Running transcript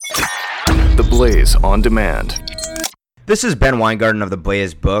Blaze on Demand. This is Ben Weingarten of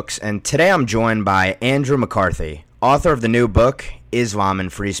TheBlaze Books, and today I'm joined by Andrew McCarthy, author of the new book, Islam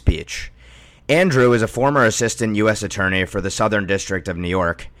and Free Speech. Andrew is a former assistant U.S. attorney for the Southern District of New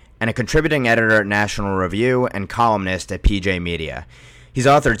York and a contributing editor at National Review and columnist at PJ Media. He's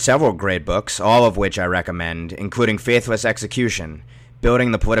authored several great books, all of which I recommend, including Faithless Execution,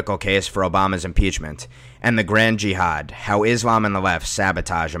 Building the Political Case for Obama's Impeachment, and The Grand Jihad, How Islam and the Left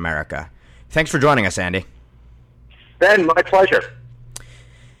Sabotage America. Thanks for joining us, Andy. Ben, my pleasure.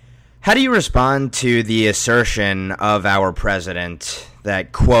 How do you respond to the assertion of our president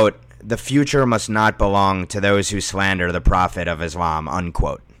that, quote, the future must not belong to those who slander the Prophet of Islam,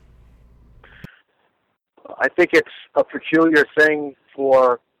 unquote? I think it's a peculiar thing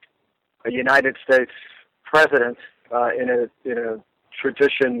for a United States president in a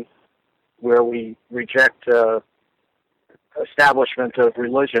tradition where we reject establishment of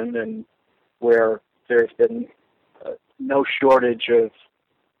religion and where there's been no shortage of,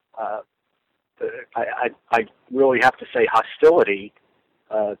 I really have to say, hostility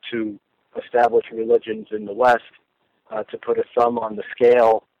to established religions in the West, to put a thumb on the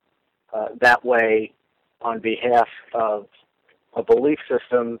scale that way on behalf of a belief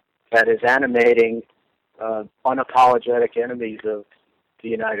system that is animating unapologetic enemies of the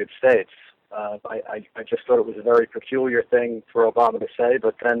United States. I just thought it was a very peculiar thing for Obama to say,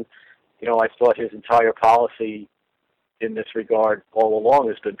 but then, I thought his entire policy in this regard all along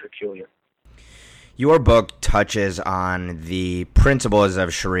has been peculiar. Your book touches on the principles of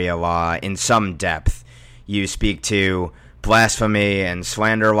Shariah law in some depth. You speak to blasphemy and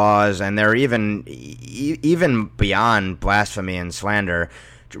slander laws, and there are even beyond blasphemy and slander,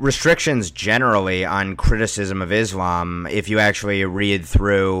 restrictions generally on criticism of Islam if you actually read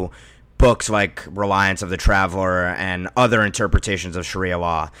through books like Reliance of the Traveler and other interpretations of Shariah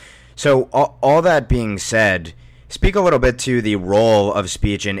law. So all that being said, speak a little bit to the role of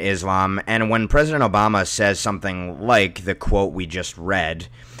speech in Islam, and when President Obama says something like the quote we just read,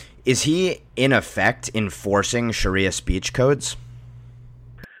 is he, in effect, enforcing Sharia speech codes?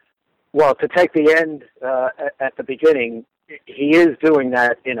 Well, to take the end at the beginning, he is doing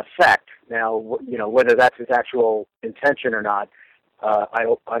that in effect. Now, whether that's his actual intention or not, I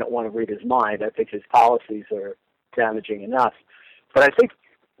don't want to read his mind. I think his policies are damaging enough. But I think,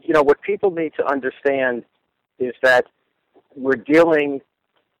 what people need to understand is that we're dealing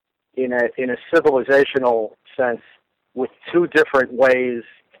in a civilizational sense with two different ways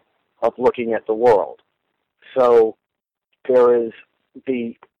of looking at the world. So there is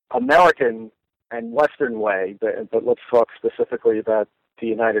the American and Western way, but let's talk specifically about the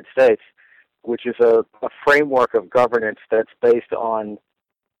United States, which is a framework of governance that's based on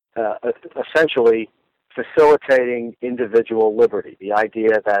essentially facilitating individual liberty. The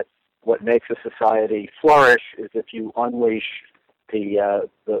idea that what makes a society flourish is if you unleash the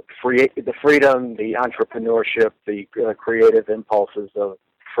freedom, the entrepreneurship, the creative impulses of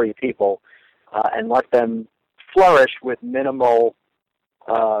free people, and let them flourish with minimal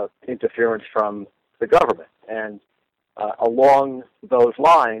interference from the government. And along those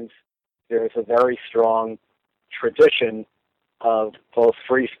lines, there's a very strong tradition of both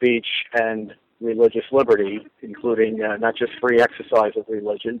free speech and religious liberty, including not just free exercise of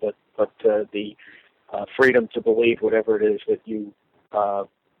religion, but the freedom to believe whatever it is that you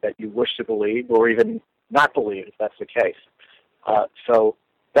wish to believe, or even not believe, if that's the case. So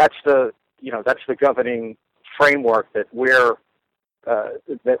that's the governing framework that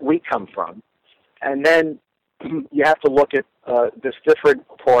we come from, and then you have to look at this different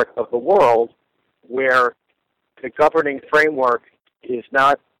part of the world where the governing framework is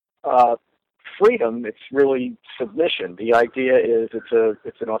not freedom; it's really submission. The idea is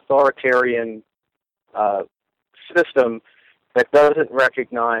it's an authoritarian system that doesn't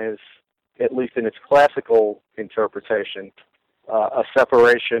recognize, at least in its classical interpretation, a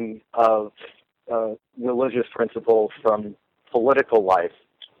separation of religious principles from political life.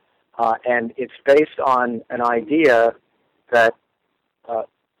 And it's based on an idea that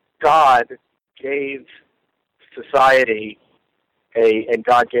God gave society and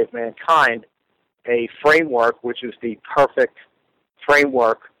God gave mankind a framework which is the perfect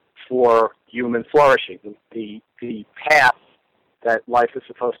framework for human flourishing, the path that life is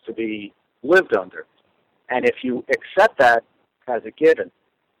supposed to be lived under. And if you accept that as a given,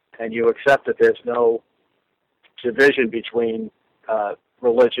 and you accept that there's no division between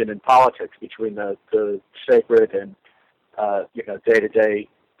religion and politics, between the sacred and day-to-day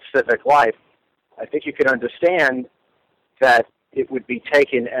civic life, I think you can understand that it would be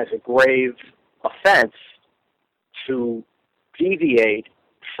taken as a grave offense to deviate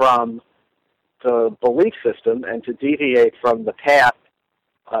from the belief system and to deviate from the path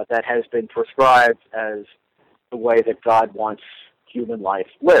that has been prescribed as the way that God wants human life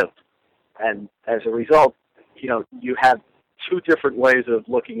lived. And as a result, you have two different ways of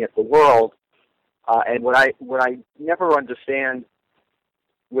looking at the world. And what I never understand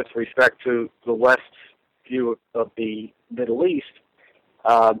with respect to the West's view of the Middle East,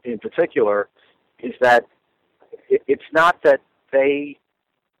 in particular, is that it's not that they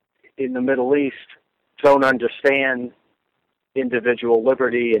in the Middle East don't understand individual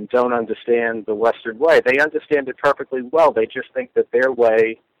liberty and don't understand the Western way. They understand it perfectly well. They just think that their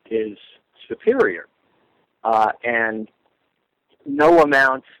way is superior. And no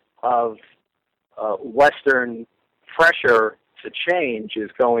amount of Western pressure to change is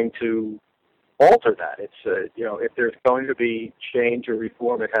going to alter that. It's if there's going to be change or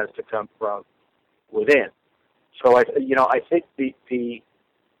reform, it has to come from within. So I think the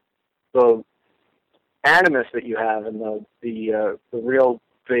animus that you have and the real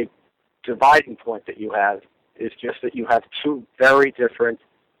big dividing point that you have is just that you have two very different,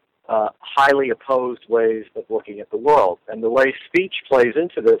 highly opposed ways of looking at the world. And the way speech plays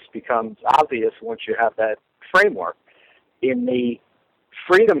into this becomes obvious once you have that framework. In the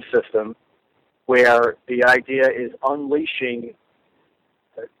freedom system, where the idea is unleashing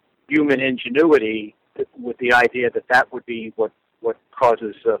human ingenuity with the idea that would be what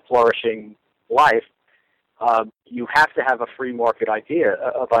causes flourishing life, you have to have a free market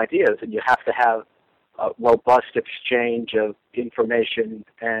of ideas, and you have to have a robust exchange of information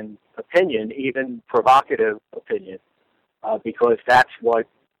and opinion, even provocative opinion, because that's what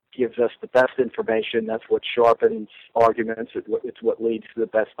gives us the best information. That's what sharpens arguments. It's what leads to the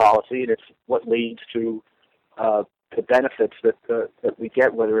best policy, and it's what leads to the benefits that we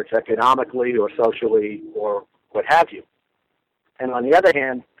get, whether it's economically or socially or what have you. And on the other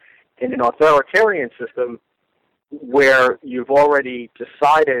hand, in an authoritarian system where you've already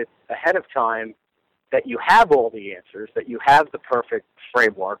decided ahead of time that you have all the answers, that you have the perfect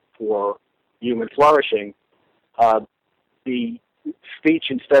framework for human flourishing, the speech,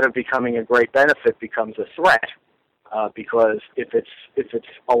 instead of becoming a great benefit, becomes a threat, because if it's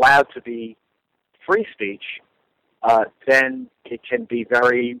allowed to be free speech, then it can be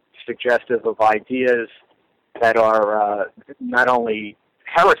very suggestive of ideas that are not only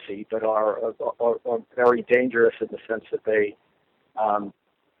heresy, but are very dangerous in the sense that they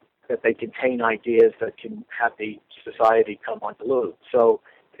contain ideas that can have the society come unglued. So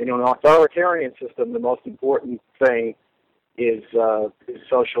in an authoritarian system, the most important thing is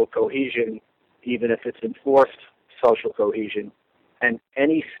social cohesion, even if it's enforced social cohesion. And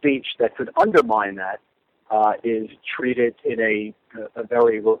any speech that could undermine that is treated in a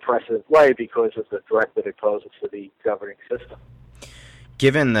very repressive way because of the threat that it poses to the governing system.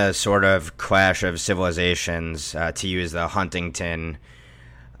 Given the sort of clash of civilizations, to use the Huntington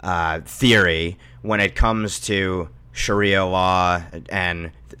theory, when it comes to Sharia law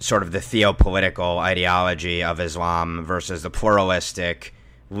and sort of the theopolitical ideology of Islam versus the pluralistic,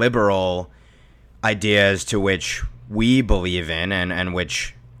 liberal ideas to which we believe in and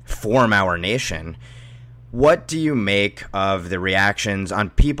which form our nation, what do you make of the reactions on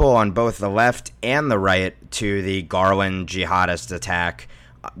people on both the left and the right to the Garland jihadist attack,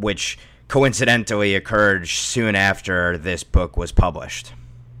 which coincidentally occurred soon after this book was published?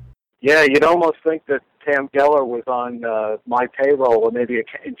 Yeah, you'd almost think that Tam Geller was on my payroll, or maybe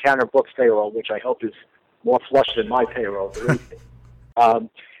Encounter Books payroll, which I hope is more flush than my payroll.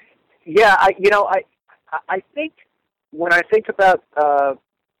 Yeah, I think when I think about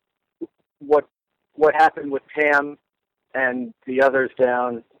what happened with Tam and the others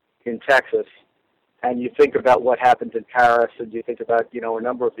down in Texas, and you think about what happened in Paris, and you think about a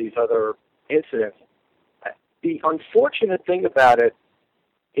number of these other incidents, the unfortunate thing about it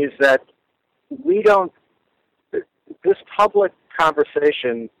is that this public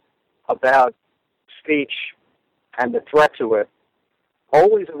conversation about speech and the threat to it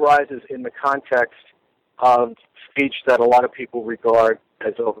always arises in the context of speech that a lot of people regard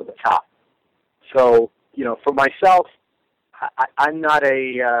as over the top. So, for myself, I'm not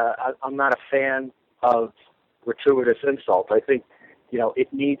a fan of gratuitous insult. I think,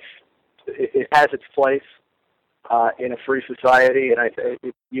 it has its place in a free society, and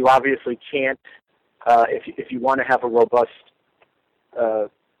you obviously can't, if you want to have a robust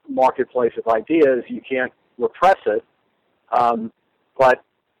marketplace of ideas, you can't repress it. But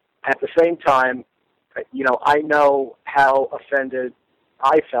at the same time, I know how offended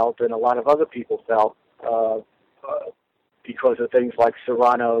I felt and a lot of other people felt because of things like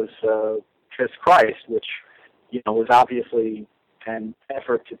Serrano's Kiss Christ, which was obviously an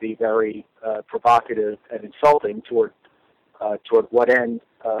effort to be very provocative and insulting toward what end,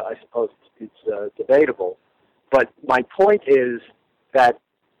 I suppose it's debatable. But my point is that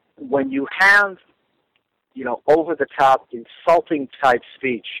when you have, over-the-top, insulting-type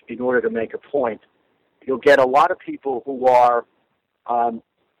speech in order to make a point, you'll get a lot of people who are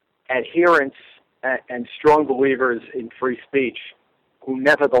adherents and strong believers in free speech who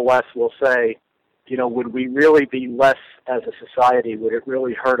nevertheless will say, would we really be less as a society? Would it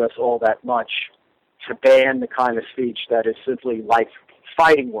really hurt us all that much to ban the kind of speech that is simply like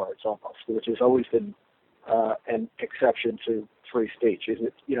fighting words almost, which has always been an exception to free speech? Is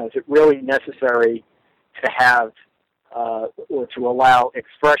it really necessary to have or to allow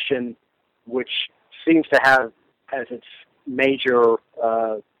expression which seems to have as its major,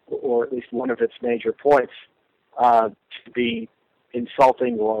 or at least one of its major points, to be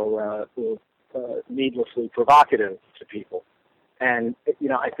insulting or needlessly provocative to people? And,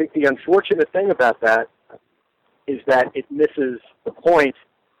 I think the unfortunate thing about that is that it misses the point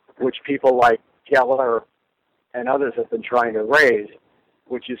which people like Geller and others have been trying to raise,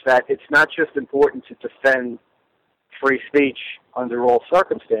 which is that it's not just important to defend free speech under all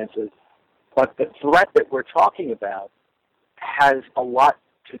circumstances, but the threat that we're talking about has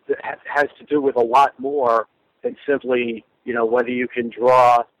to do with a lot more than simply, whether you can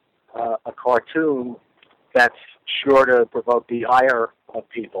draw a cartoon that's sure to provoke the ire of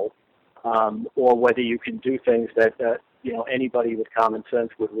people, or whether you can do things that anybody with common sense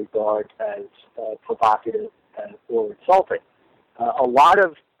would regard as provocative or insulting. A lot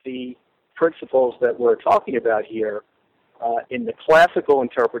of the principles that we're talking about here in the classical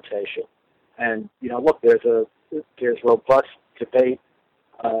interpretation, and look, there's robust debate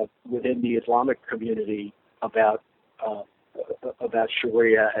within the Islamic community about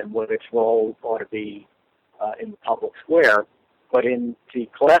Shariah and what its role ought to be in the public square. But in the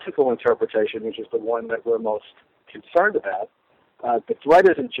classical interpretation, which is the one that we're most concerned about, the threat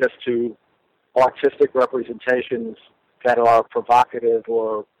isn't just to artistic representations that are provocative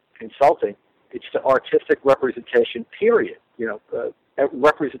or insulting. It's to artistic representation, period.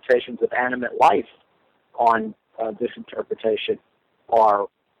 Representations of animate life on this interpretation are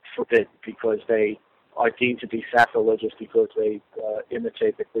forbidden because they are deemed to be sacrilegious because they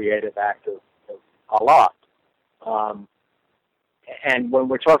imitate the creative act of Allah. And when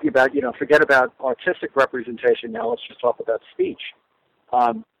we're talking about, forget about artistic representation now, let's just talk about speech.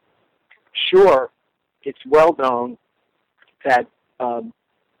 Sure, it's well known that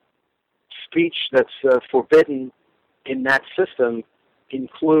speech that's forbidden in that system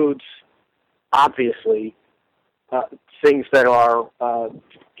includes, obviously, things that are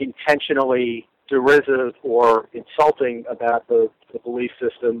intentionally derisive or insulting about the belief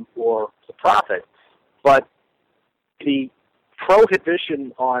system or the prophet. But the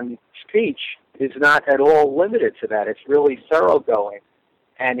prohibition on speech is not at all limited to that. It's really thoroughgoing,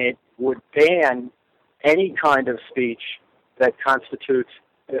 and it would ban any kind of speech that constitutes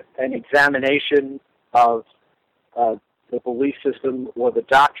an examination of the belief system or the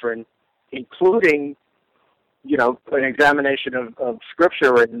doctrine, including, an examination of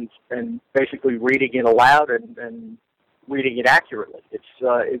Scripture and basically reading it aloud and reading it accurately.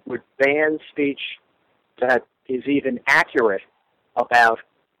 It would ban speech that is even accurate about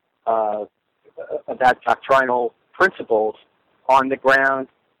doctrinal principles on the ground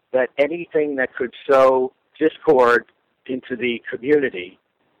that anything that could sow discord into the community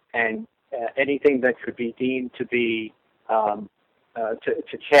and anything that could be deemed to be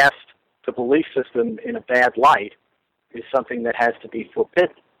to cast the belief system in a bad light is something that has to be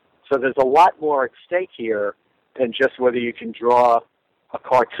forbidden. So there's a lot more at stake here than just whether you can draw a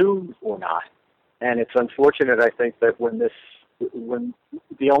cartoon or not. And it's unfortunate, I think, that when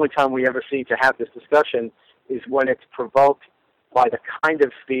the only time we ever seem to have this discussion is when it's provoked by the kind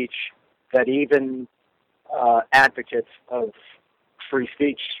of speech that even advocates of free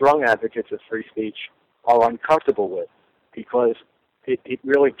speech, strong advocates of free speech, are uncomfortable with, because it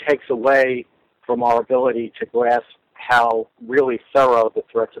really takes away from our ability to grasp how really thorough the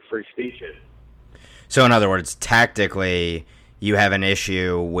threat to free speech is. So in other words, tactically, you have an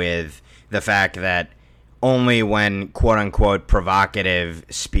issue with the fact that only when quote-unquote provocative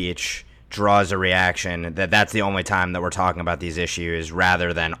speech draws a reaction, that's the only time that we're talking about these issues,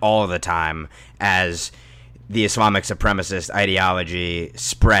 rather than all the time as the Islamic supremacist ideology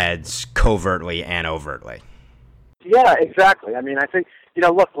spreads covertly and overtly. Yeah, exactly. I mean, I think,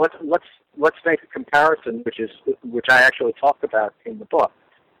 look, let's make a comparison, which I actually talked about in the book.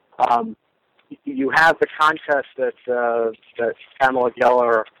 You have the contest that Pamela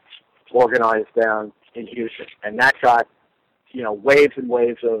Geller organized down in Houston, and that got waves and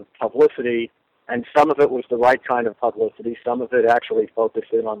waves of publicity, and some of it was the right kind of publicity. Some of it actually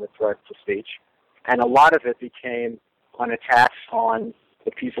focused in on the threat to speech, and a lot of it became an attack on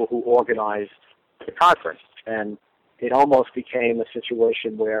the people who organized the conference, and it almost became a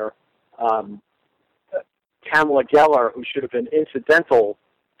situation where Pamela Geller, who should have been incidental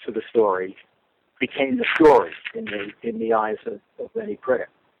to the story, became the story in the eyes of many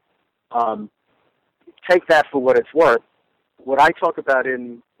critics. Take that for what it's worth. What I talk about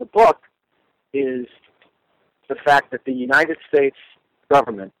in the book is the fact that the United States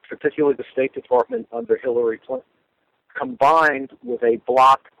government, particularly the State Department under Hillary Clinton, combined with a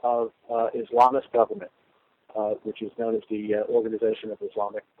block of Islamist government, which is known as the Organization of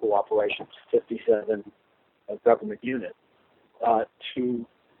Islamic Cooperation, 57 government units, to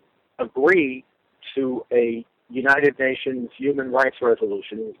agree to a United Nations Human Rights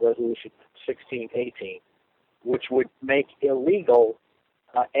Resolution, it was Resolution 1618, which would make illegal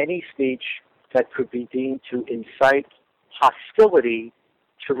any speech that could be deemed to incite hostility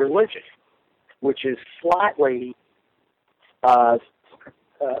to religion, which is flatly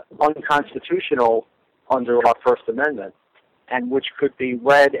unconstitutional under our First Amendment, and which could be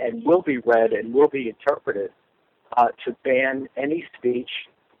read and will be interpreted to ban any speech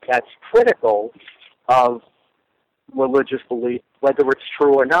that's critical of religious belief, whether it's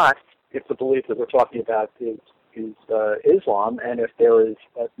true or not, if the belief that we're talking about is Islam, and if there is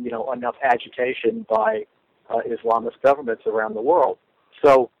enough agitation by Islamist governments around the world.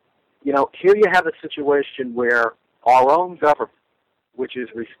 So, here you have a situation where our own government, which is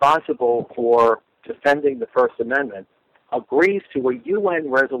responsible for defending the First Amendment, agrees to a UN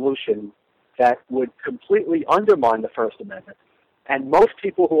resolution that would completely undermine the First Amendment. And most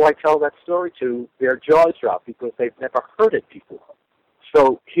people who I tell that story to, their jaws drop because they've never heard it before.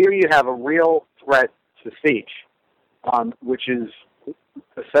 So here you have a real threat to speech, which is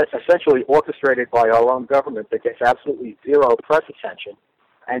essentially orchestrated by our own government that gets absolutely zero press attention.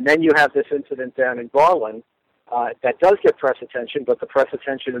 And then you have this incident down in Garland that does get press attention, but the press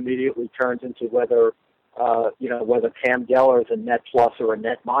attention immediately turns into whether Pam Geller is a net plus or a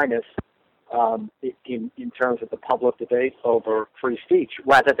net minus in terms of the public debate over free speech,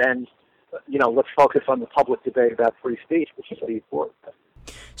 rather than, let's focus on the public debate about free speech, which is the important.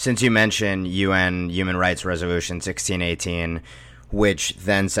 Since you mentioned UN Human Rights Resolution 1618, which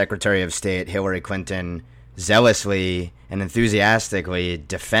then Secretary of State Hillary Clinton zealously and enthusiastically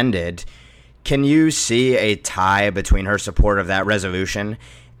defended, can you see a tie between her support of that resolution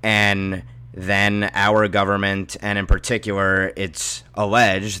and then our government, and in particular, it's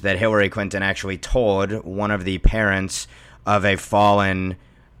alleged that Hillary Clinton actually told one of the parents of a fallen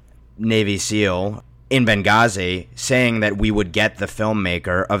Navy SEAL in Benghazi, saying that we would get the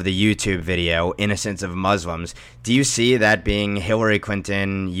filmmaker of the YouTube video, Innocence of Muslims. Do you see that being Hillary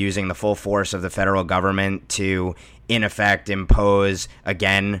Clinton using the full force of the federal government to, in effect, impose,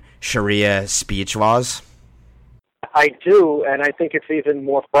 again, Sharia speech laws? I do, and I think it's even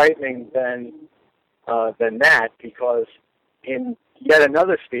more frightening than that, because in yet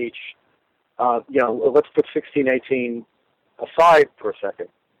another speech, let's put 1618 aside for a second.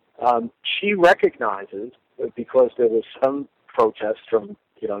 She recognizes, because there was some protest from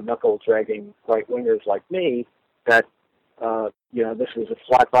knuckle-dragging right-wingers like me, that this was a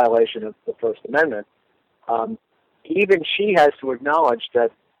flat violation of the First Amendment. Even she has to acknowledge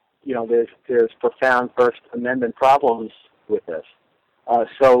that there's profound First Amendment problems with this.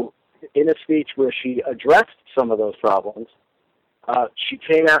 So in a speech where she addressed some of those problems, she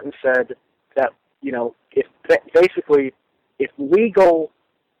came out and said that, if legal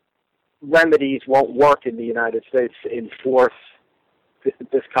remedies won't work in the United States to enforce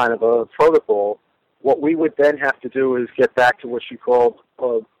this kind of a protocol, what we would then have to do is get back to what she called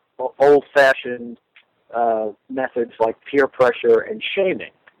old-fashioned methods like peer pressure and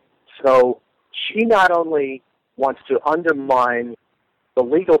shaming. So she not only wants to undermine the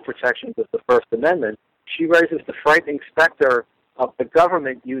legal protections of the First Amendment, she raises the frightening specter of the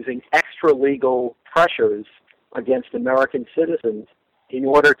government using extra-legal pressures against American citizens in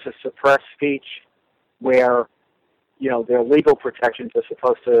order to suppress speech where, their legal protections are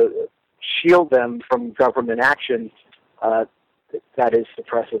supposed to shield them from government action that is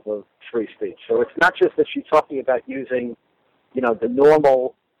suppressive of free speech. So it's not just that she's talking about using, the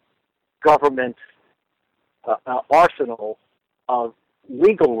normal government arsenal of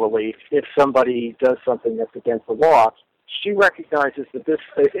legal relief if somebody does something that's against the law. She recognizes that this,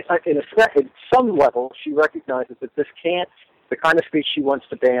 in some level, she recognizes that this can't, the kind of speech she wants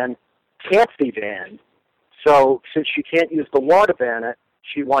to ban can't be banned. So since she can't use the law to ban it,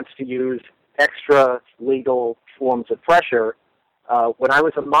 she wants to use extra legal forms of pressure. When I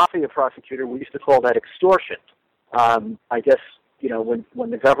was a mafia prosecutor, we used to call that extortion. I guess,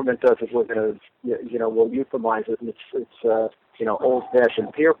 when the government does it, we're going to, we'll euphemize it, and it's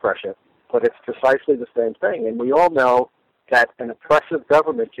old-fashioned peer pressure. But it's precisely the same thing. And we all know that an oppressive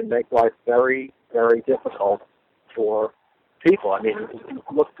government can make life very, very difficult for people. I mean,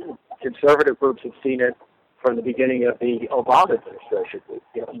 look, conservative groups have seen it from the beginning of the Obama administration.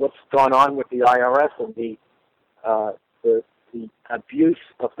 What's gone on with the IRS and the abuse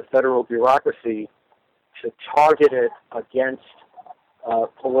of the federal bureaucracy to target it against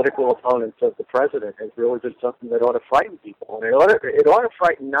political opponents of the president has really been something that ought to frighten people. And it ought to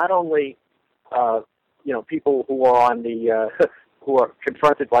frighten not only people who are on the who are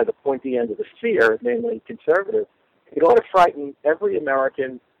confronted by the pointy end of the spear, namely conservatives. It ought to frighten every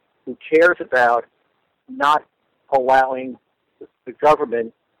American who cares about not allowing the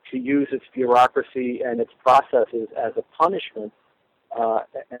government to use its bureaucracy and its processes as a punishment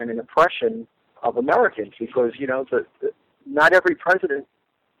and an oppression of Americans, because not every president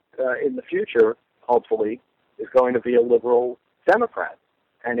in the future, hopefully, is going to be a liberal Democrat.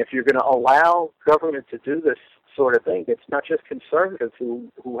 And if you're going to allow government to do this sort of thing, it's not just conservatives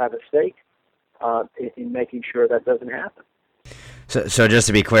who have a stake in making sure that doesn't happen. So just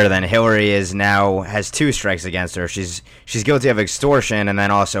to be clear, then, Hillary has 2 strikes against her. She's guilty of extortion and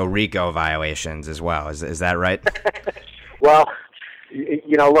then also RICO violations as well. Is that right? Well,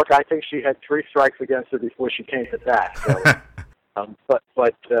 look, I think she had 3 strikes against her before she came to that. So,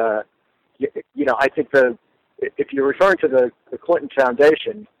 I think if you're referring to the Clinton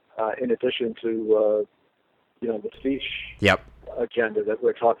Foundation, in addition to the speech agenda that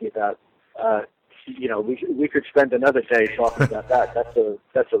we're talking about, we could spend another day talking about that.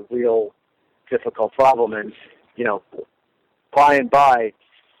 That's a real difficult problem, and by and by,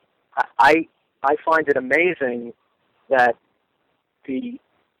 I find it amazing that the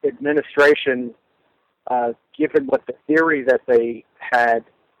administration, given what the theory that they had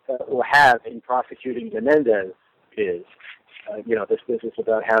or have in prosecuting Menendez is, this business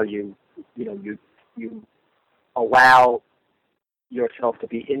about how you allow yourself to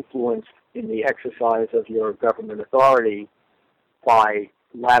be influenced in the exercise of your government authority by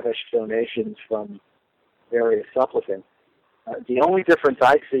lavish donations from various supplicants. The only difference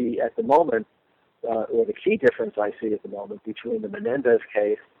I see at the moment, or the key difference I see at the moment between the Menendez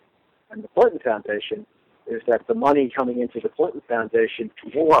case and the Clinton Foundation, is that the money coming into the Clinton Foundation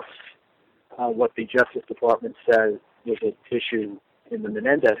dwarfs what the Justice Department says was an issue in the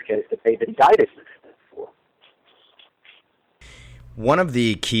Menendez case that they've indicted Menendez for. One of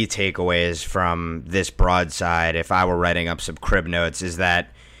the key takeaways from this broadside, if I were writing up some crib notes, is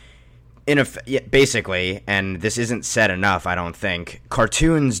that basically, and this isn't said enough, I don't think,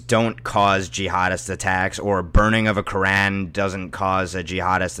 cartoons don't cause jihadist attacks, or burning of a Quran doesn't cause a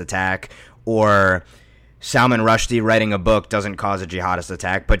jihadist attack, or Salman Rushdie writing a book doesn't cause a jihadist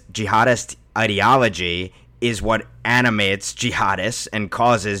attack, but jihadist ideology is what animates jihadists and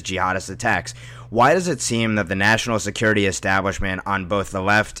causes jihadist attacks. Why does it seem that the national security establishment on both the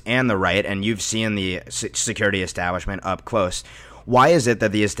left and the right, and you've seen the security establishment up close, why is it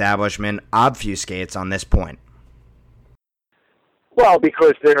that the establishment obfuscates on this point? Well,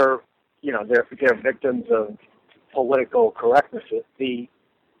 because they're victims of political correctness. The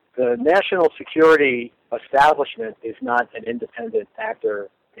national security establishment is not an independent actor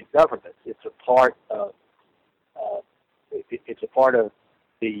in government. It's a part of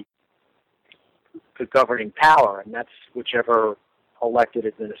the governing power, and that's whichever elected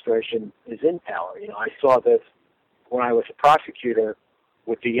administration is in power. I saw this when I was a prosecutor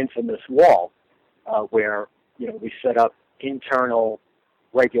with the infamous wall, where we set up internal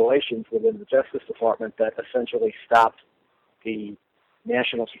regulations within the Justice Department that essentially stopped the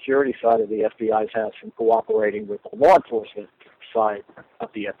national security side of the FBI's house from cooperating with the law enforcement side of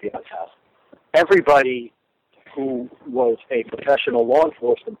the FBI's house. Everybody who was a professional law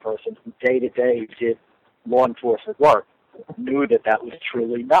enforcement person who day-to-day did law enforcement work knew that was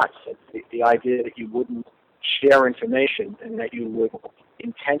truly nuts. The idea that you wouldn't share information and that you would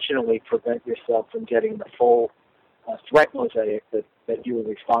intentionally prevent yourself from getting the full threat mosaic that you were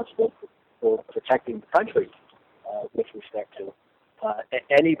responsible for protecting the country with respect to.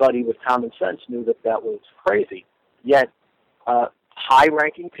 Anybody with common sense knew that was crazy. Yet,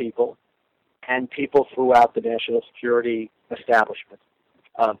 high-ranking people and people throughout the national security establishment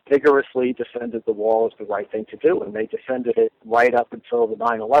vigorously defended the wall as the right thing to do, and they defended it right up until the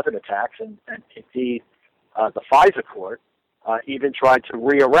 9/11 attacks, and indeed the FISA court even tried to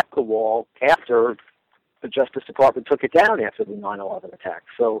re-erect the wall after the Justice Department took it down after the 9/11 attacks.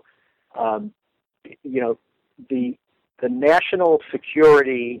 So, the national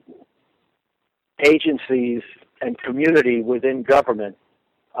security agencies and community within government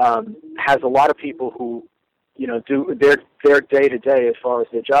has a lot of people who, do their day to day as far as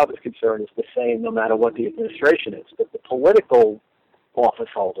their job is concerned is the same no matter what the administration is. But the political office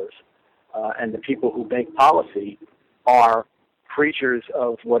holders and the people who make policy are creatures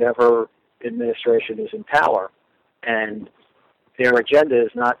of whatever administration is in power, and their agenda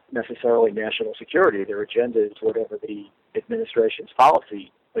is not necessarily national security. Their agenda is whatever the administration's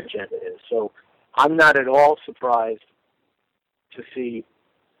policy agenda is. So I'm not at all surprised to see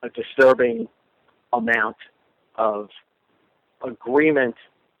a disturbing amount of agreement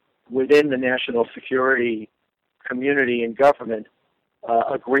within the national security community and government,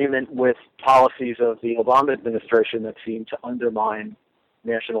 agreement with policies of the Obama administration that seem to undermine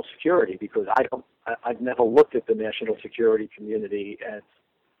national security, because I've never looked at the national security community as,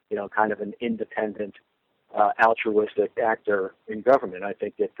 kind of an independent, altruistic actor in government. I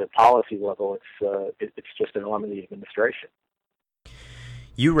think at the policy level, it's just an arm of the administration.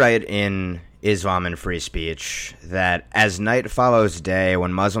 You write in Islam and Free Speech that as night follows day,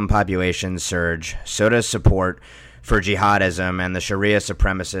 when Muslim populations surge, so does support for jihadism and the Shariah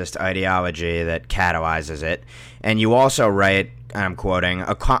supremacist ideology that catalyzes it. And you also write, and I'm quoting,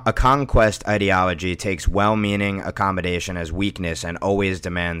 a conquest ideology takes well-meaning accommodation as weakness and always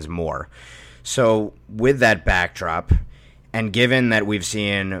demands more. So with that backdrop, and given that we've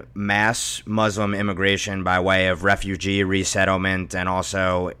seen mass Muslim immigration by way of refugee resettlement and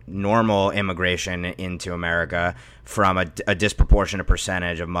also normal immigration into America from a disproportionate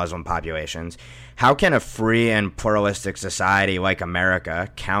percentage of Muslim populations, how can a free and pluralistic society like America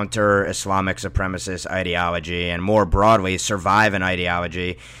counter Islamic supremacist ideology and more broadly survive an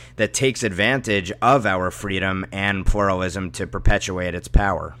ideology that takes advantage of our freedom and pluralism to perpetuate its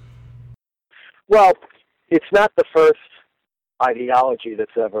power? Well, it's not the first ideology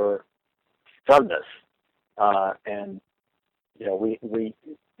that's ever done this, and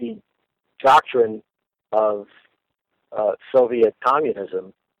the doctrine of Soviet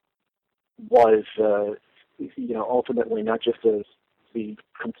communism was ultimately not just the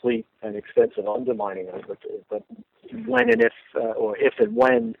complete and extensive undermining of it, but when and if and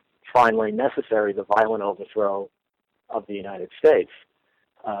when finally necessary, the violent overthrow of the United States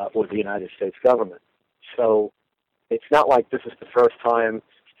or the United States government. So it's not like this is the first time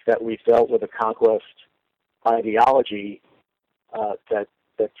that we've dealt with a conquest ideology that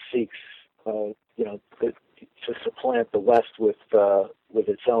seeks, to supplant the West with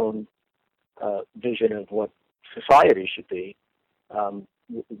its own vision of what society should be.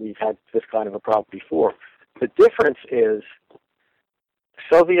 We've had this kind of a problem before. The difference is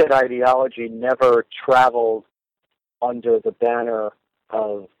Soviet ideology never traveled under the banner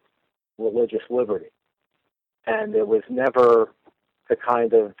of religious liberty. And there was never the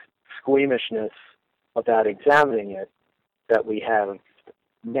kind of squeamishness about examining it that we have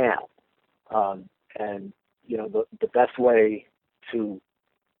now. The best way to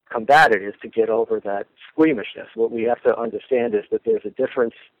combat it is to get over that squeamishness. What we have to understand is that there's a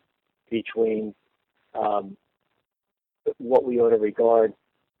difference between what we ought to regard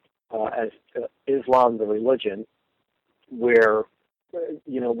as Islam, the religion, where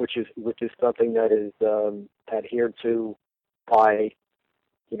which is something that is adhered to by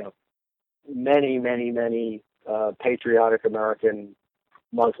many patriotic American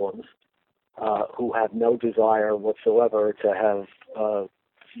Muslims who have no desire whatsoever to have a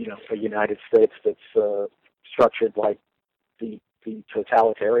United States that's structured like the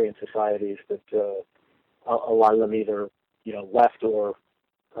totalitarian societies that a lot of them either left or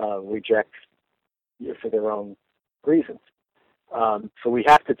reject for their own reasons. So we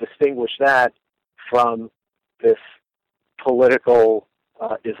have to distinguish that from this political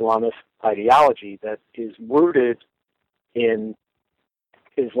Islamist ideology that is rooted in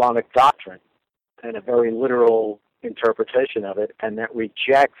Islamic doctrine and a very literal interpretation of it, and that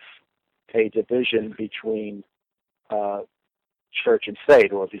rejects a division between church and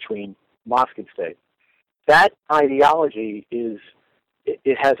state, or between mosque and state. That ideology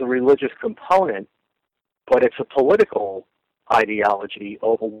it has a religious component, but it's a political ideology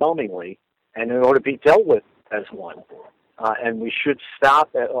overwhelmingly, and it ought to be dealt with as one. And we should stop,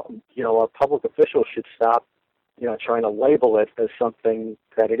 our public officials should stop, trying to label it as something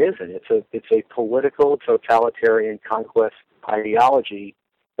that it isn't. It's a political totalitarian conquest ideology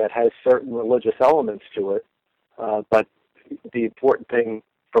that has certain religious elements to it. But the important thing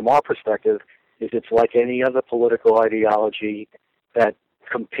from our perspective is it's like any other political ideology that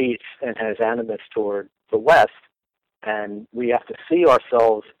competes and has animus toward the West, and we have to see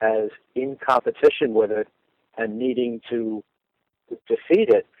ourselves as in competition with it and needing to defeat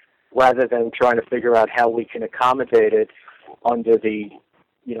it, rather than trying to figure out how we can accommodate it under the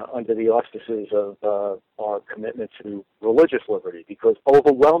auspices of our commitment to religious liberty. Because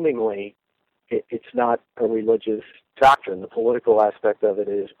overwhelmingly, it's not a religious doctrine. The political aspect of it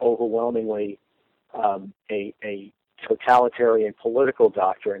is overwhelmingly a totalitarian political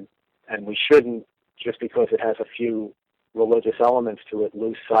doctrine, and we shouldn't, just because it has a few religious elements to it,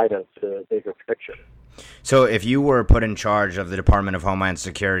 lose sight of the bigger picture. So if you were put in charge of the Department of Homeland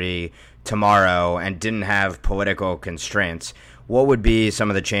Security tomorrow and didn't have political constraints, what would be some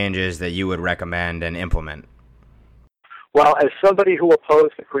of the changes that you would recommend and implement? Well, as somebody who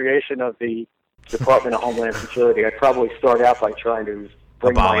opposed the creation of the Department of Homeland Security, I'd probably start out by trying to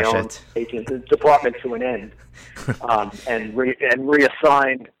bring Abolish my own department to an end, and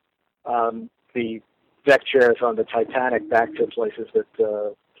reassign the deck chairs on the Titanic back to places that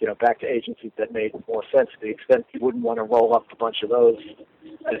back to agencies that made more sense, to the extent you wouldn't want to roll up a bunch of those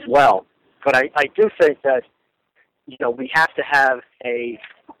as well. But I do think that we have to have a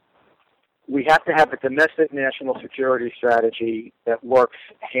domestic national security strategy that works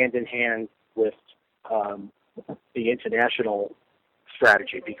hand in hand with the international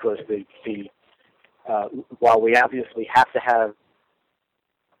strategy, because while we obviously have to have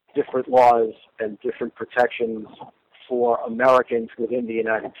different laws and different protections for Americans within the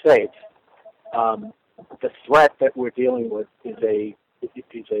United States, the threat that we're dealing with is a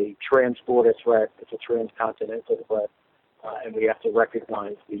trans-border threat. It's a transcontinental threat, and we have to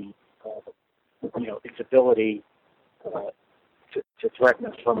recognize its ability to threaten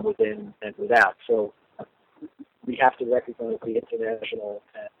us from within and without. So we have to recognize the international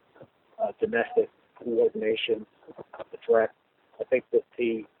and domestic coordination of the threat. I think that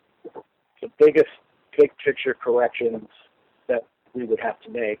the biggest big picture corrections that we would have to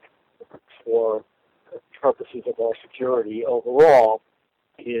make for purposes of our security overall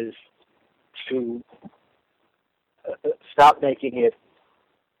is to stop making it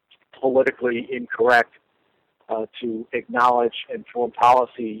politically incorrect to acknowledge and form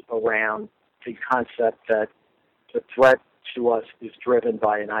policy around the concept that the threat to us is driven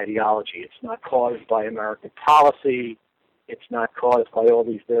by an ideology. It's not caused by American policy. It's not caused by all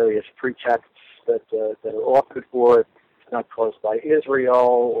these various pretexts that are offered for it. It's not caused by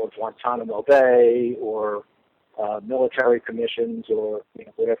Israel or Guantanamo Bay or military commissions or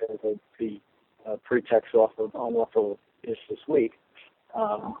whatever the pretext on offer is this week.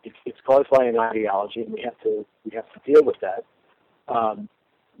 It's caused by an ideology, and we have to deal with that.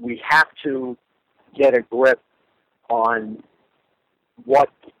 We have to get a grip on what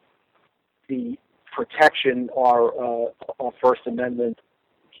the protection our First Amendment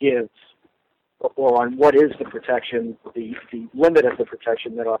gives, or on what is the protection, the limit of the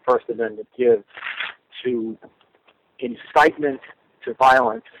protection that our First Amendment gives to incitement to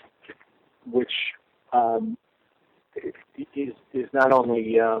violence, which is not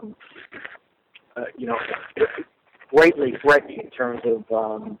only greatly threatening in terms of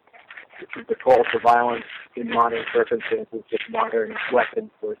the call for violence in modern circumstances with modern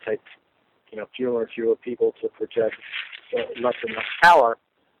weapons, where it takes fewer and fewer people to project less and less power.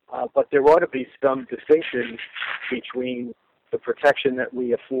 But there ought to be some distinction between the protection that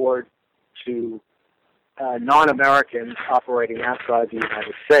we afford to non-Americans operating outside the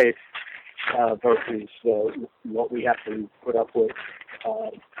United States versus what we have to put up with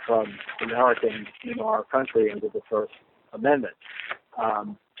from Americans in our country under the First Amendment.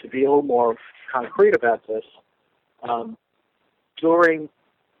 To be a little more concrete about this, during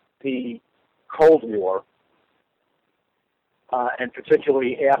the Cold War, and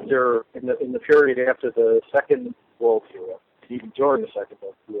particularly in the period after the Second World War, even during the Second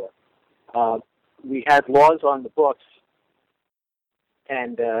World War, we had laws on the books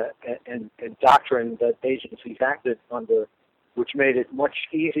and doctrine that agencies acted under, which made it much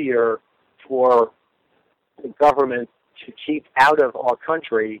easier for the government to keep out of our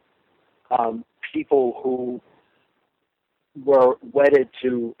country people who were wedded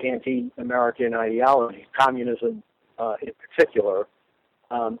to anti-American ideology, communism in particular,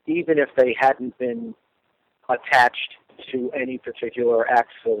 even if they hadn't been attached to any particular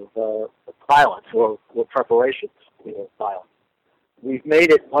acts of violence or preparations for violence. We've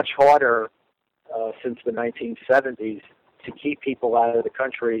made it much harder since the 1970s to keep people out of the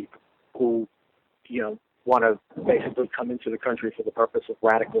country who, want to basically come into the country for the purpose of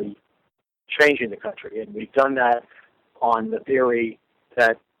radically changing the country. And we've done that on the theory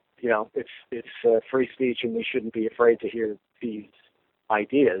that, it's free speech and we shouldn't be afraid to hear these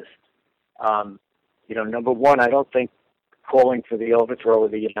ideas. Number one, I don't think calling for the overthrow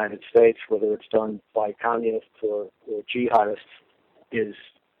of the United States, whether it's done by communists or jihadists, is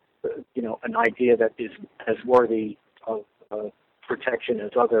an idea that is as worthy of protection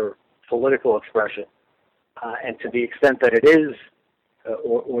as other political expression. And to the extent that it is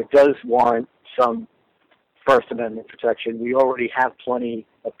or does warrant some First Amendment protection, we already have plenty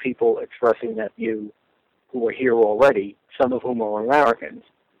of people expressing that view who are here already, some of whom are Americans,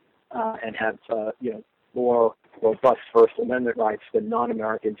 and have more robust First Amendment rights than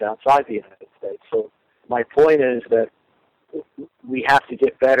non-Americans outside the United States. So my point is that we have to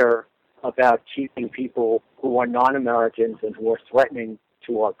get better about keeping people who are non-Americans and who are threatening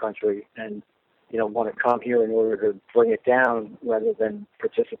to our country and want to come here in order to bring it down rather than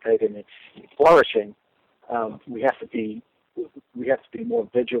participate in its flourishing. We have to be more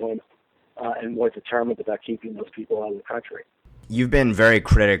vigilant and more determined about keeping those people out of the country. You've been very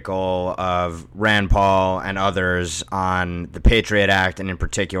critical of Rand Paul and others on the Patriot Act and in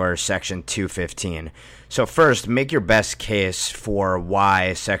particular Section 215. So first, make your best case for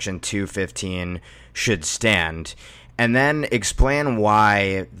why Section 215 should stand, and then explain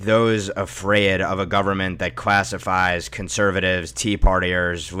why those afraid of a government that classifies conservatives, Tea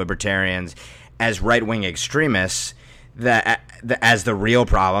Partiers, libertarians as right-wing extremists as the real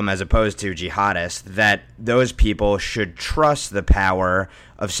problem as opposed to jihadists, that those people should trust the power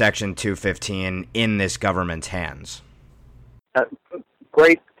of Section 215 in this government's hands?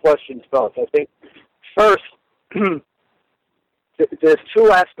 Great questions, both. I think, first, there's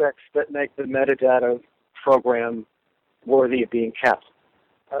two aspects that make the metadata program worthy of being kept.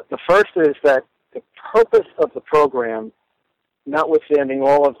 The first is that the purpose of the program, notwithstanding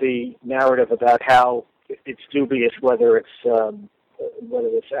all of the narrative about how it's dubious whether it's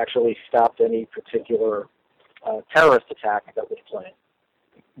actually stopped any particular terrorist attack that was planned.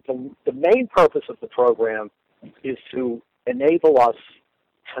 The main purpose of the program is to enable us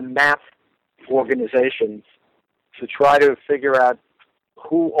to map organizations to try to figure out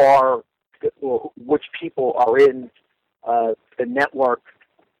who are or which people are in the network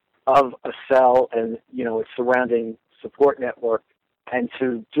of a cell and its surrounding support network, and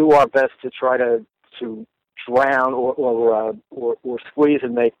to do our best to try to drown or squeeze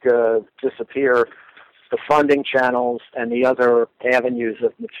and make disappear the funding channels and the other avenues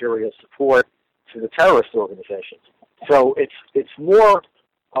of material support to the terrorist organizations. So it's more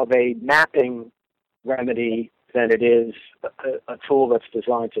of a mapping remedy than it is a tool that's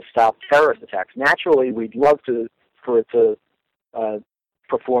designed to stop terrorist attacks. Naturally, we'd love for it to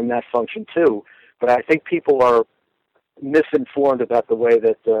perform that function too, but I think people are misinformed about the way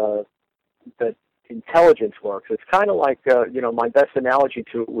that intelligence works. It's kind of like, my best analogy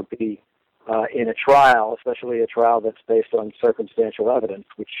to it would be in a trial, especially a trial that's based on circumstantial evidence,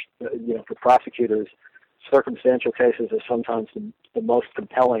 which, for prosecutors, circumstantial cases are sometimes the most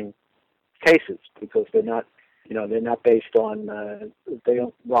compelling cases because they're not based on, they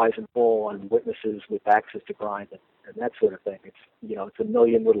don't rise and fall on witnesses with axes to grind and that sort of thing. It's a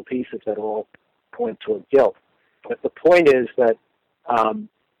million little pieces that all point toward guilt. But the point is that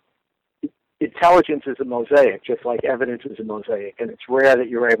intelligence is a mosaic, just like evidence is a mosaic, and it's rare that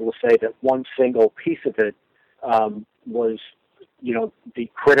you're able to say that one single piece of it was, the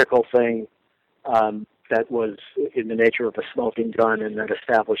critical thing that was in the nature of a smoking gun and that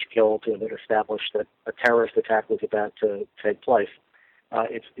established guilt or that established that a terrorist attack was about to take place.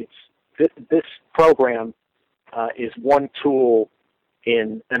 This program is one tool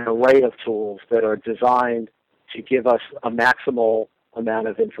in an array of tools that are designed to give us a maximal amount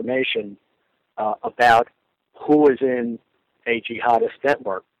of information about who is in a jihadist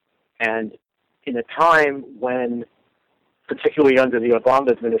network. And in a time when, particularly under the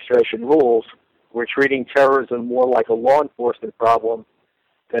Obama administration rules, we're treating terrorism more like a law enforcement problem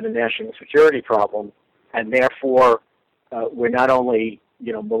than a national security problem, and therefore we're not only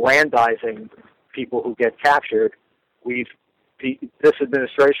Mirandizing people who get captured. This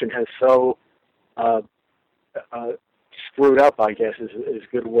administration has so screwed up, I guess, is as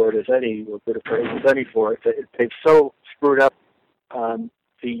good a word as any, or good a phrase as any for it. They've so screwed up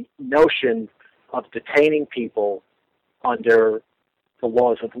the notion of detaining people under the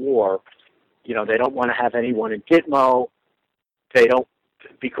laws of war. They don't want to have anyone in Gitmo. They don't,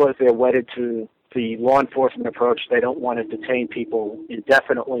 because they're wedded to the law enforcement approach, they don't want to detain people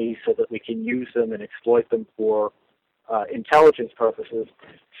indefinitely so that we can use them and exploit them for intelligence purposes.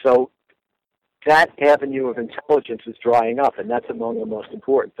 So that avenue of intelligence is drying up, and that's among the most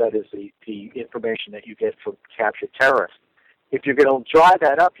important. That is the information that you get from captured terrorists. If you're going to dry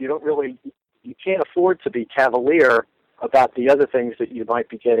that up, you can't afford to be cavalier about the other things that you might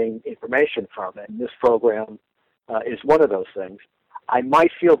be getting information from. And this program is one of those things. I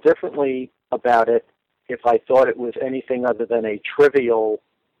might feel differently about it if I thought it was anything other than a trivial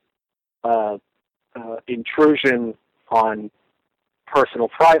intrusion on personal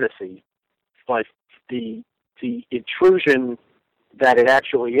privacy, but the intrusion that it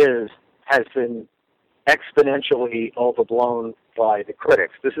actually is has been exponentially overblown by the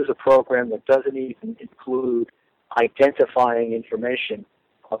critics. This is a program that doesn't even include identifying information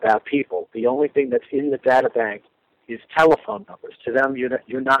about people. The only thing that's in the data bank is telephone numbers. To them, you're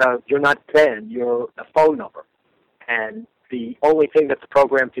not Ben, you're a phone number. And the only thing that the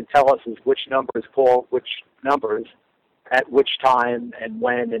program can tell us is which numbers call which numbers at which time and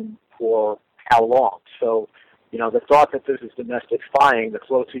when and for how long. So, the thought that this is domestic spying, the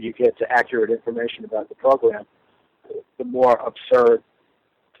closer you get to accurate information about the program, the more absurd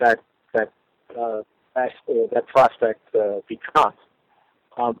that prospect becomes.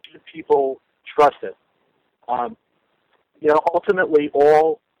 Do people trust it? Ultimately,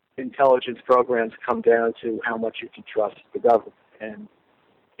 all intelligence programs come down to how much you can trust the government. And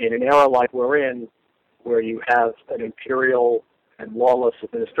in an era like we're in, where you have an imperial and lawless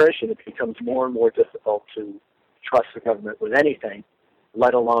administration, it becomes more and more difficult to trust the government with anything,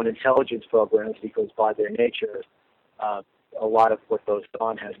 let alone intelligence programs, because by their nature, a lot of what goes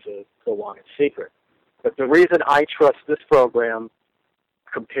on has to go on in secret. But the reason I trust this program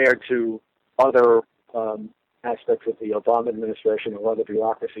compared to other aspects of the Obama administration or other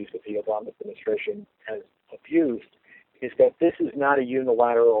bureaucracies that the Obama administration has abused is that this is not a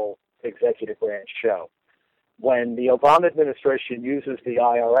unilateral executive branch show. When the Obama administration uses the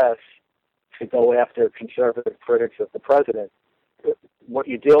IRS to go after conservative critics of the president, what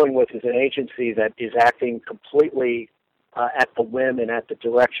you're dealing with is an agency that is acting completely at the whim and at the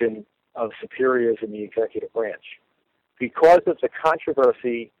direction of superiors in the executive branch. Because of the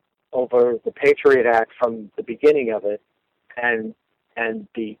controversy over the Patriot Act from the beginning of it and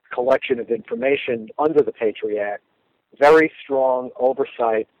the collection of information under the Patriot Act, very strong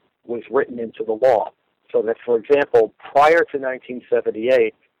oversight was written into the law. So that, for example, prior to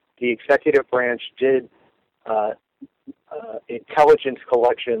 1978, the executive branch did intelligence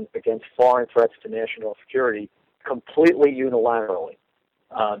collection against foreign threats to national security completely unilaterally.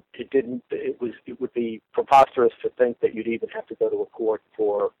 It would be preposterous to think that you'd even have to go to a court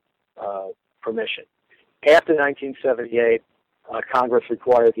for permission. After 1978, Congress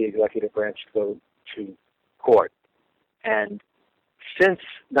required the executive branch to go to court. And since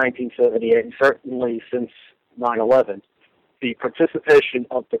 1978, and certainly since 9/11, the participation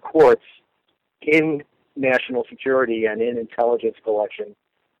of the courts in national security and in intelligence collection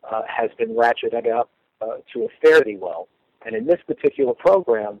has been ratcheted up to a fairly well. And in this particular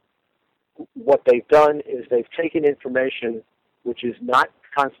program, what they've done is they've taken information which is not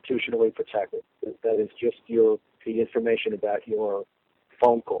constitutionally protected. That is just the information about your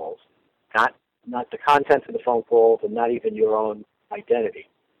phone calls, not the contents of the phone calls, and not even your own identity.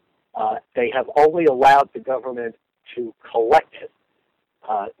 They have only allowed the government to collect it,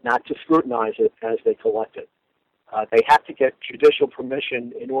 not to scrutinize it as they collect it. They have to get judicial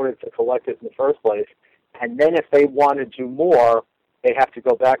permission in order to collect it in the first place, and then if they want to do more, they have to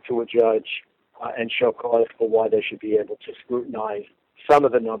go back to a judge and show cause for why they should be able to scrutinize some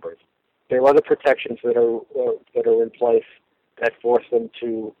of the numbers. There are other protections that are in place that force them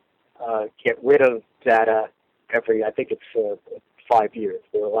to get rid of data every, I think it's 5 years.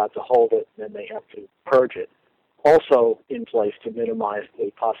 They're allowed to hold it, and then they have to purge it. Also in place to minimize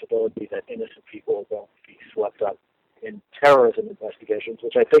the possibility that innocent people are going to be swept up in terrorism investigations,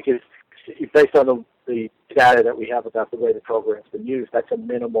 which I think is, based on the data that we have about the way the program's been used, that's a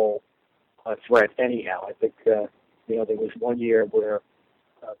minimal threat anyhow. I think there was one year where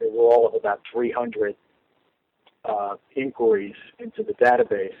there were all of about 300 inquiries into the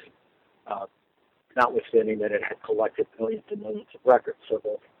database, notwithstanding that it had collected millions and millions of records. So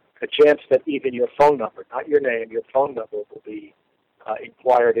the chance that even your phone number, not your name, your phone number will be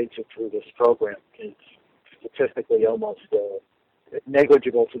inquired into through this program is statistically almost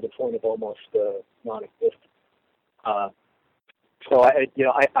negligible to the point of almost non-existent. So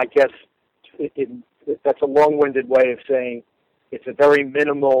I guess that's a long-winded way of saying it's a very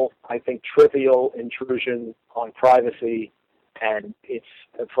minimal, I think, trivial intrusion on privacy, and it's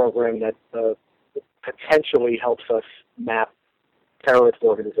a program that potentially helps us map terrorist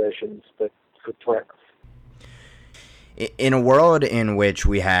organizations that could threaten us. In a world in which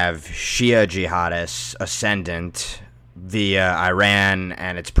we have Shia jihadists ascendant via Iran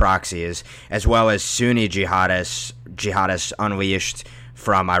and its proxies, as well as Sunni jihadists unleashed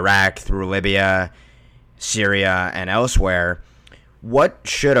from Iraq through Libya, Syria, and elsewhere, What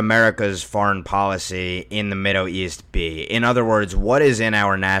should America's foreign policy in the Middle East be? In other words, what is in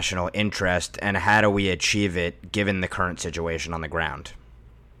our national interest, and how do we achieve it given the current situation on the ground?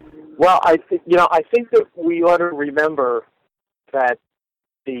 Well, I think that we ought to remember that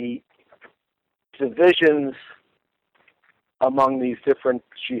the divisions among these different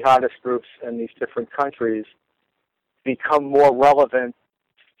jihadist groups and these different countries become more relevant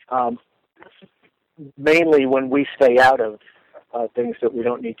mainly when we stay out of things that we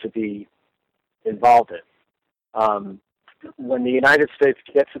don't need to be involved in. When the United States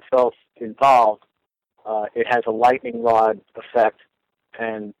gets itself involved, it has a lightning rod effect,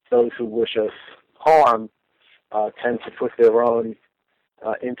 and those who wish us harm tend to put their own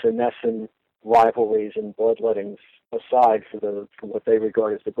internecine rivalries and bloodlettings aside for what they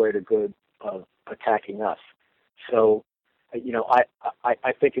regard as the greater good of attacking us. So,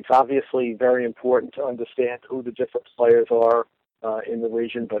 I think it's obviously very important to understand who the different players are in the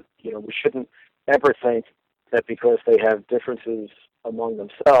region, but we shouldn't ever think that because they have differences among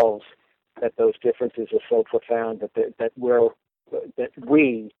themselves that those differences are so profound that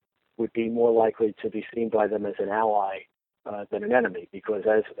we would be more likely to be seen by them as an ally than an enemy, because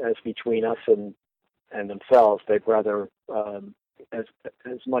as between us and themselves, they'd rather, as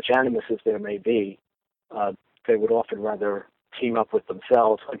much animus as there may be, they would often rather team up with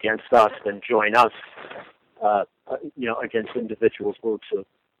themselves against us than join us, against individual groups of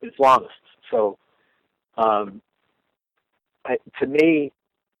Islamists. So, to me,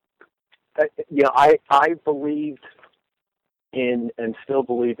 I believed in and still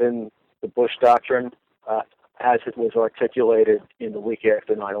believe in the Bush Doctrine as it was articulated in the week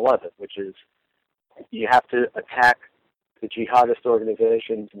after 9/11, which is you have to attack the jihadist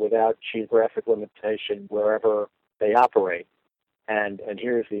organizations without geographic limitation wherever they operate. And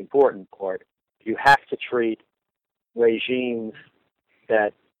here's the important part. You have to treat regimes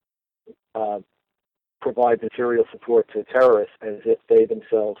that provide material support to terrorists as if they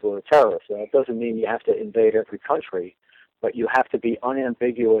themselves were terrorists. Now, it doesn't mean you have to invade every country, but you have to be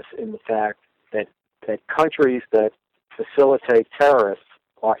unambiguous in the fact that countries that facilitate terrorists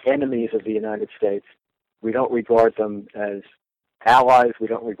are enemies of the United States. We don't regard them as allies. We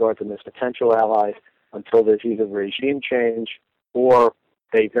don't regard them as potential allies until there's either regime change or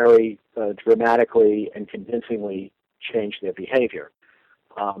they very dramatically and convincingly change their behavior.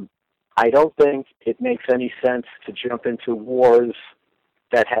 I don't think it makes any sense to jump into wars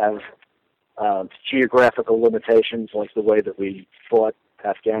that have geographical limitations like the way that we fought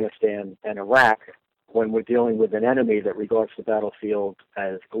Afghanistan and Iraq when we're dealing with an enemy that regards the battlefield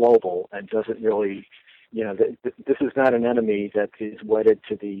as global and doesn't really, this is not an enemy that is wedded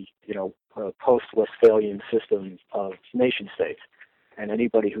to the, post-Westphalian system of nation states. And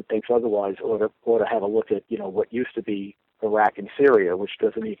anybody who thinks otherwise ought to have a look at, what used to be Iraq and Syria, which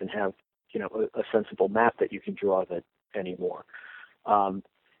doesn't even have, a sensible map that you can draw of it anymore.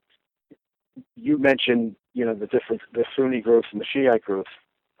 You mentioned, the difference, the Sunni groups and the Shiite groups.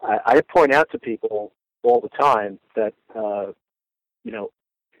 I point out to people all the time that,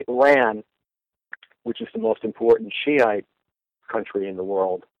 Iran, which is the most important Shiite country in the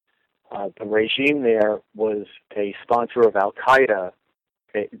world, the regime there was a sponsor of Al-Qaeda,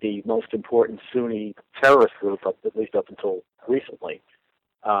 the most important Sunni terrorist group, at least up until recently,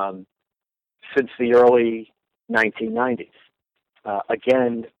 since the early 1990s.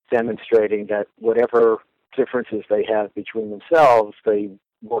 Again, demonstrating that whatever differences they have between themselves, they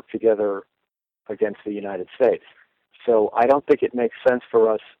work together against the United States. So I don't think it makes sense for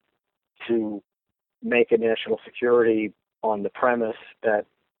us to make a national security on the premise that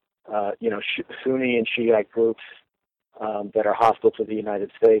Sunni and Shiite groups that are hostile to the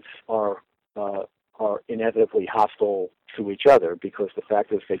United States are inevitably hostile to each other, because the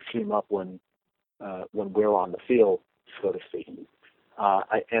fact is they team up when we're on the field, so to speak.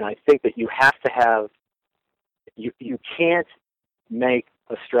 And I think that you have to have, you can't make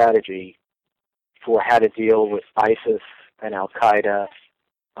a strategy for how to deal with ISIS and Al-Qaeda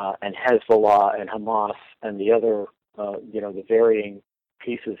and Hezbollah and Hamas and the other, the varying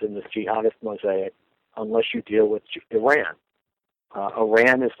pieces in this jihadist mosaic unless you deal with Iran.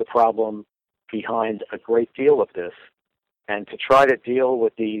 Iran is the problem behind a great deal of this. And to try to deal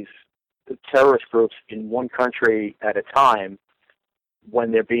with these terrorist groups in one country at a time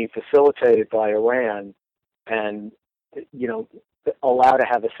when they're being facilitated by Iran and, allow to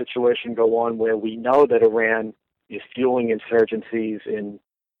have a situation go on where we know that Iran is fueling insurgencies in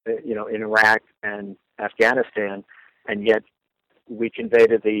Iraq and Afghanistan, and yet we convey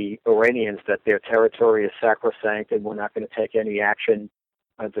to the Iranians that their territory is sacrosanct and we're not going to take any action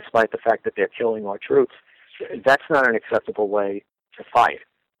despite the fact that they're killing our troops. That's not an acceptable way to fight.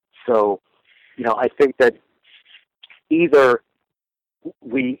 So, I think that either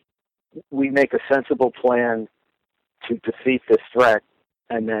we make a sensible plan to defeat this threat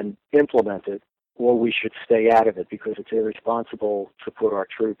and then implement it, or we should stay out of it because it's irresponsible to put our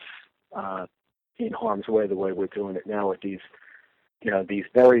troops in harm's way the way we're doing it now with these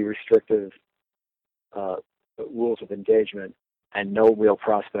very restrictive rules of engagement and no real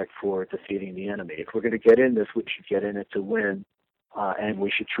prospect for defeating the enemy. If we're going to get in this, we should get in it to win, and we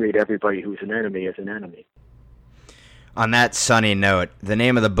should treat everybody who's an enemy as an enemy. On that sunny note, the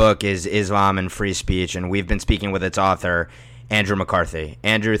name of the book is Islam and Free Speech, and we've been speaking with its author, Andrew McCarthy.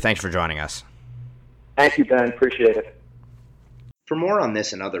 Andrew, thanks for joining us. Thank you, Ben. Appreciate it. For more on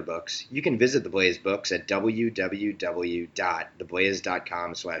this and other books, you can visit The Blaze Books at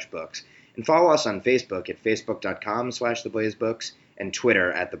www.theblaze.com/books and follow us on Facebook at facebook.com/TheBlazeBooks and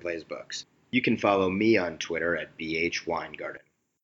Twitter at TheBlazeBooks. You can follow me on Twitter at BH Weingarten.